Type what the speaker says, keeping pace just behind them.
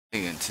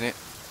Hey Internet.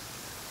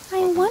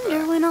 I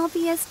wonder when I'll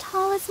be as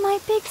tall as my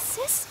big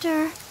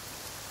sister.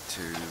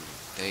 To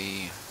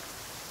day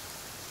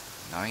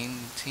 19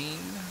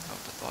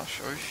 of the boss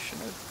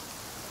Oceanid.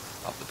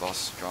 Of the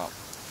boss drop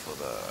for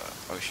the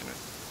Oceanid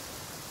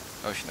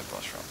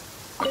boss drop.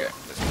 Okay,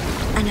 let's go.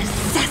 An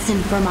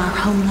assassin from our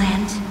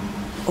homeland,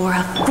 or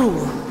a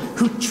fool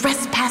who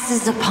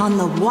trespasses upon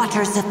the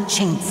waters of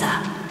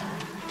Chainsa.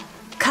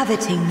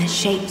 Coveting the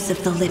shapes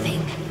of the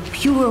living,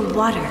 pure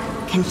water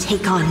can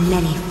take on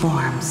many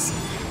forms.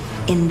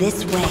 In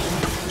this way,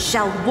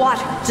 shall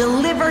water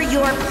deliver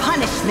your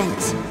punishment.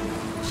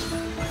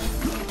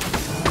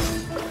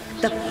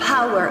 The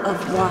power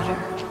of water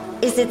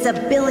is its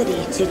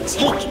ability to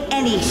take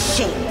any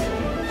shape.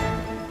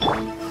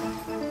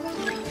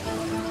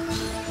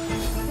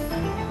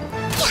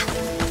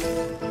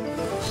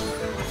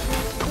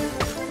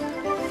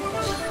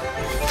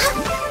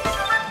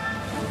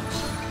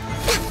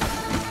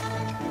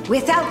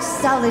 Without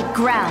solid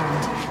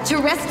ground,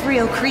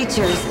 terrestrial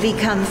creatures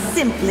become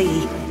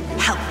simply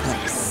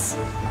helpless.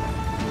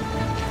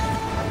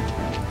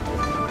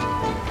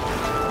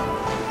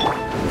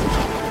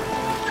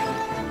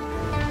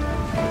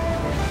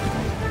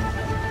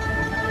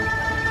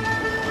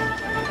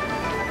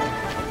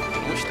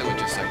 I wish they would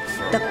just like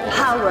throw The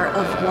power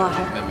of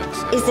water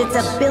is its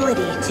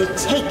ability to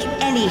take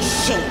any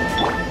shape.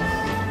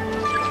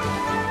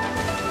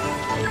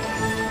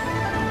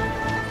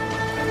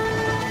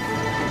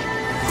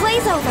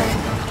 Blaze over!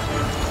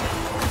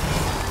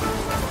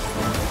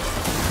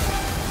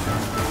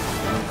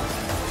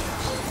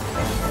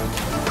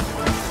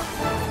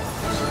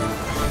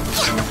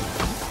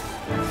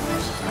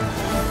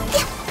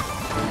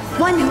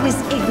 One who is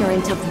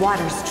ignorant of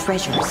water's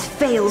treasures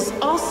fails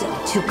also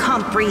to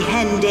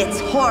comprehend its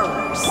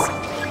horrors.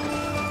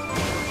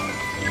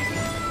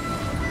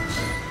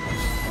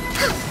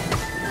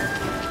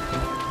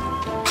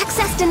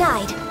 Access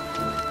denied.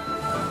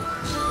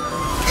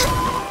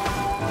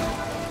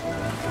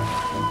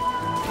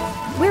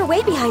 We're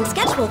way behind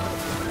schedule.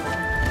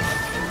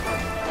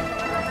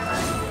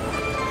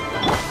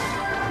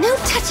 No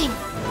touching.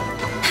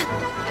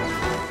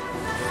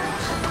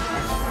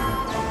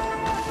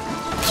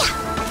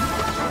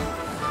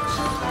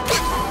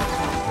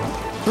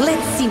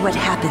 Let's see what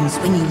happens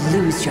when you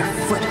lose your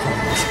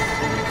foothold.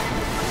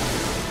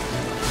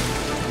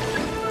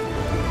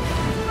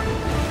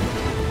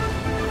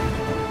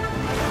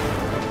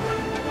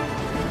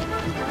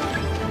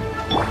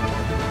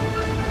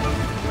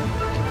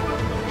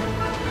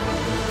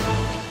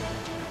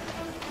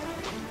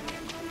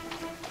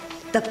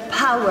 The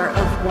power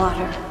of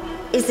water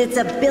is its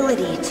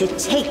ability to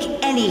take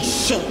any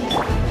shape.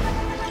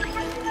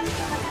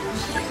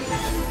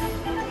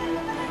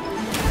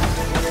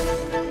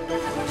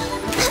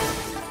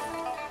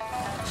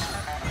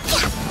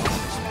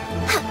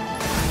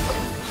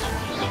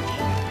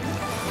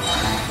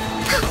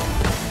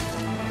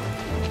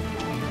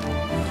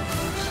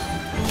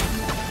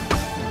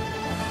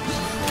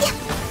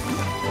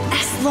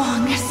 As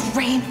long as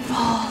rain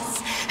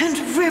falls and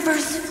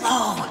rivers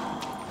flow,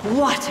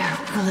 water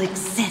will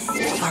exist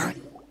forever.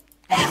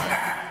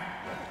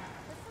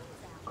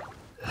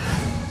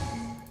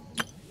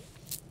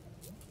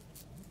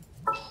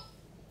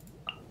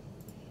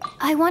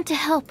 I want to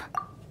help.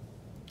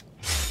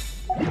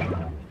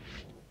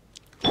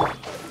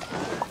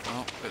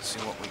 Well, let's see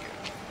what we get.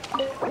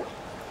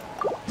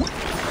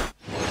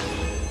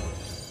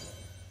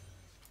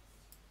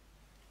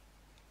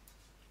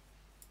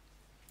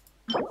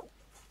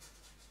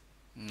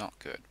 Not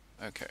good.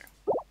 Okay.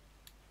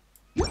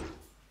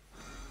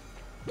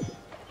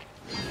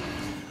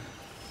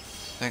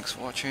 Thanks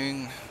for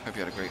watching. Hope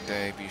you had a great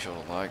day. Be sure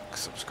to like,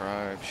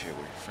 subscribe, share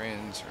with your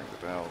friends, ring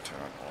the bell, turn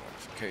on all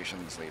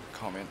notifications, leave a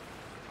comment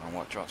on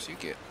what drops you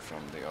get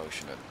from the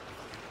Oceanid.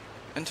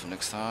 Until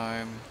next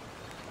time,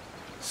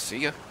 see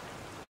ya.